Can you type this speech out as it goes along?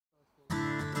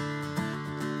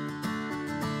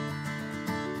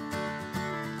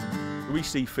We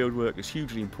see fieldwork as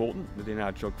hugely important within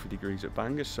our geography degrees at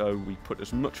Bangor, so we put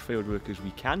as much fieldwork as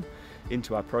we can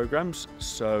into our programmes.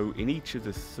 So in each of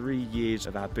the 3 years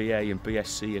of our BA and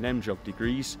BSc and MGeog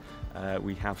degrees,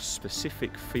 we have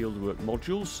specific fieldwork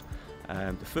modules.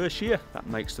 The first year, that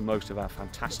makes the most of our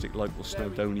fantastic local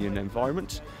Snowdonian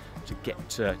environment to get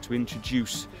to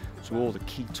introduce to all the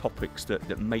key topics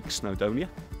that make Snowdonia.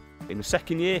 In the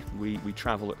second year, we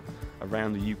travel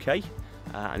around the UK.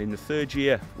 And in the third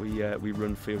year, we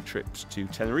run field trips to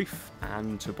Tenerife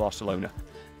and to Barcelona.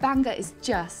 Bangor is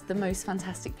just the most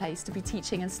fantastic place to be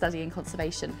teaching and studying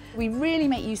conservation. We really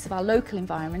make use of our local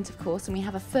environment, of course, and we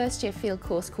have a first-year field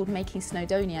course called Making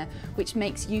Snowdonia, which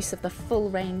makes use of the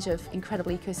full range of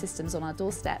incredible ecosystems on our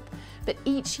doorstep. But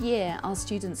each year, our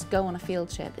students go on a field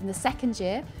trip. In the second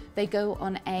year, they go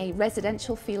on a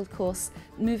residential field course,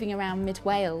 moving around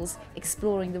mid-Wales,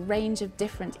 exploring the range of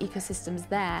different ecosystems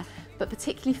there, but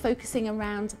particularly focusing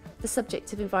around the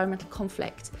subject of environmental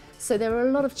conflict. So there are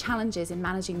a lot of challenges in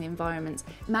managing the environment,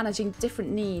 managing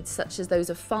different needs such as those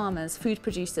of farmers, food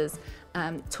producers,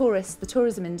 tourists, the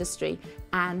tourism industry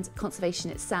and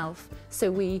conservation itself.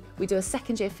 So we do a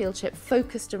second year field trip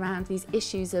focused around these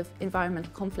issues of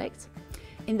environmental conflict.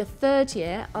 In the third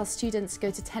year, our students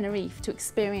go to Tenerife to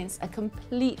experience a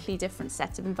completely different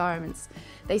set of environments.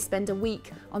 They spend a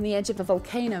week on the edge of a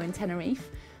volcano in Tenerife.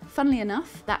 Funnily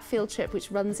enough, that field trip,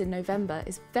 which runs in November,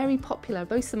 is very popular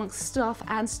both amongst staff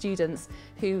and students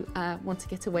who want to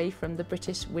get away from the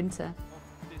British winter.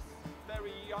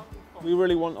 We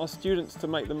really want our students to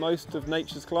make the most of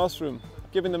nature's classroom,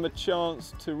 giving them a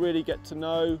chance to really get to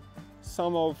know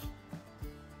some of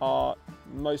our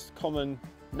most common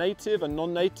native and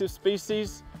non-native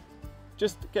species,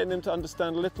 just getting them to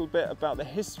understand a little bit about the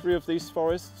history of these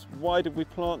forests. Why did we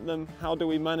plant them? How do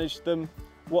we manage them?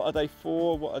 What are they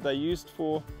for? What are they used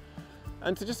for?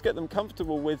 And to just get them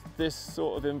comfortable with this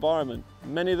sort of environment.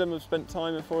 Many of them have spent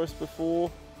time in forests before,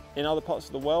 in other parts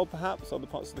of the world perhaps, other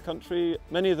parts of the country.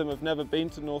 Many of them have never been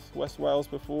to North West Wales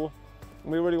before.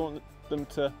 And we really want them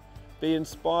to be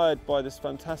inspired by this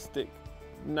fantastic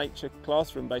nature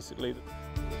classroom, basically.